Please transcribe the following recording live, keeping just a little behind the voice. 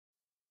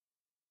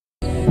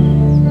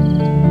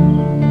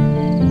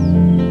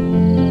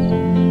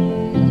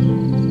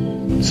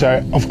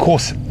So, of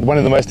course, one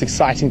of the most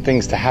exciting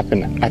things to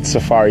happen at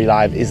Safari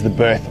Live is the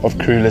birth of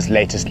Karula's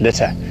latest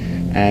litter.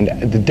 And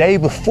the day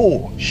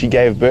before she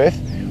gave birth,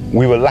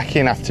 we were lucky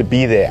enough to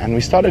be there, and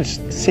we started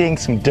seeing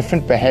some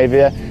different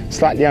behavior,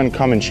 slightly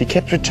uncommon. She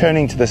kept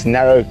returning to this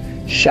narrow,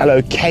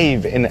 shallow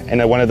cave in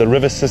one of the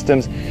river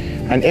systems,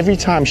 and every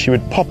time she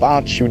would pop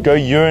out, she would go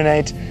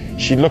urinate.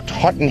 She looked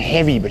hot and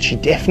heavy, but she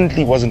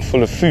definitely wasn't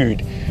full of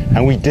food,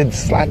 and we did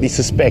slightly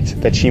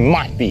suspect that she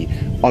might be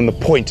on the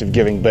point of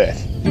giving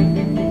birth.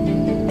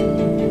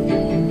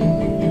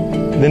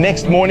 The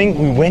next morning,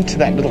 we went to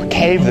that little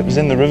cave that was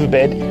in the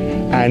riverbed,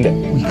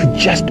 and we could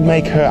just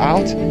make her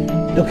out.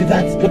 Look at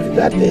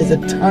that, there's a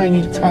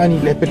tiny, tiny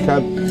leopard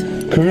cub.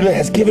 Karula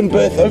has given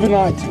birth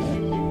overnight.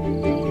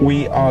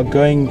 We are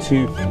going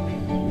to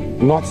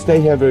not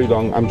stay here very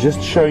long. I'm just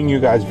showing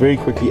you guys very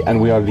quickly, and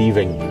we are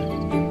leaving.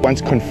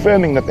 Once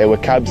confirming that there were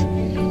cubs,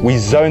 we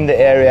zoned the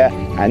area,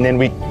 and then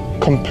we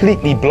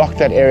completely blocked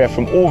that area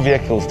from all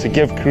vehicles to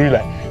give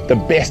Karula the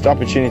best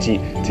opportunity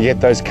to get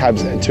those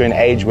cubs to an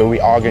age where we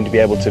are going to be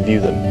able to view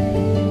them.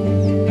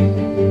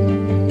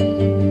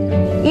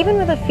 Even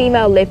with a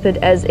female leopard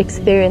as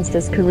experienced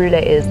as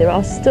Karula is, there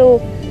are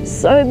still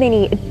so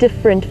many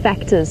different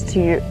factors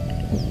to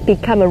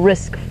become a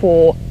risk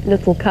for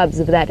little cubs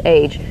of that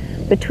age.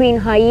 Between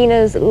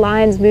hyenas,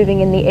 lions moving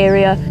in the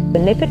area, the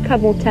leopard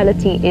cub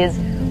mortality is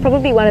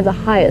probably one of the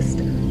highest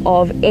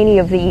of any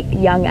of the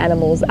young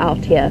animals out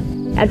here.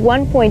 At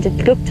one point it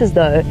looked as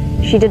though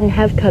she didn't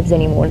have cubs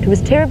anymore, and it was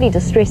terribly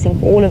distressing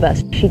for all of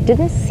us. She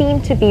didn't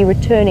seem to be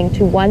returning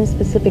to one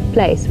specific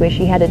place where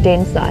she had a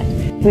den site.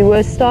 We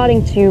were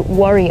starting to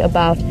worry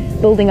about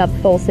building up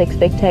false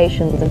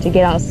expectations and to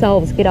get our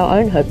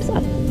own hopes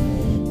up.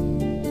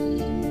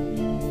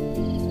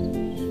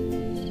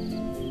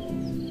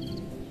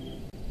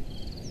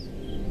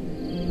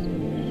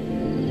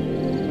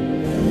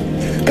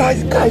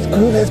 Guys,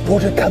 Karula has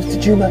brought her cubs to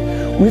Djuma.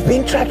 We've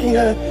been tracking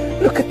her.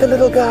 Look at the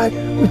little guy.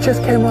 We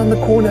just came around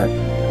the corner.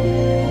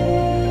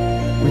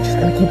 We're just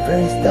going to keep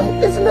very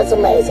still. Isn't this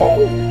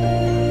amazing?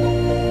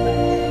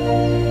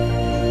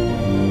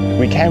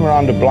 We came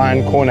around a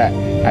blind corner,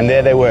 and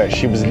there they were.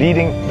 She was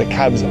leading the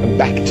cubs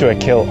back to a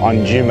kill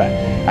on Djuma.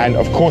 And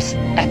of course,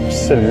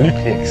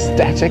 absolutely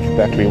ecstatic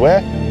that we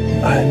were.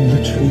 I'm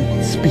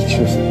literally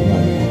speechless at the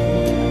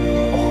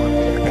moment. Oh,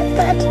 look at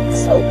that.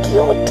 It's so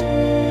cute.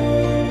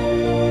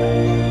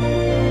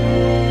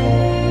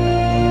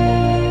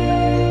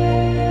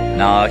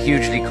 Now, a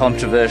hugely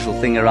controversial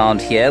thing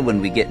around here when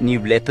we get new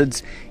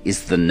leopards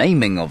is the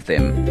naming of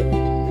them.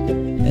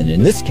 And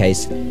in this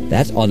case,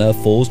 that honour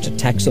falls to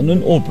Taxon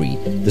and Aubrey,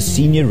 the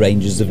senior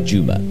rangers of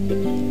Djuma.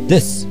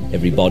 This,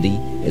 everybody,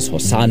 is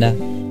Hosana,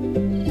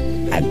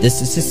 and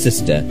this is his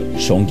sister,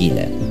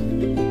 Xongile.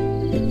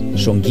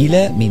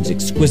 Xongile means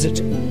exquisite,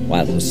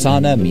 while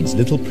Hosana means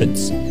little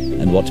prince,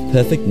 and what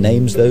perfect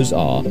names those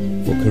are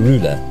for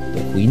Karula,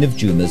 the queen of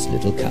Djuma's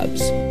little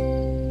cubs.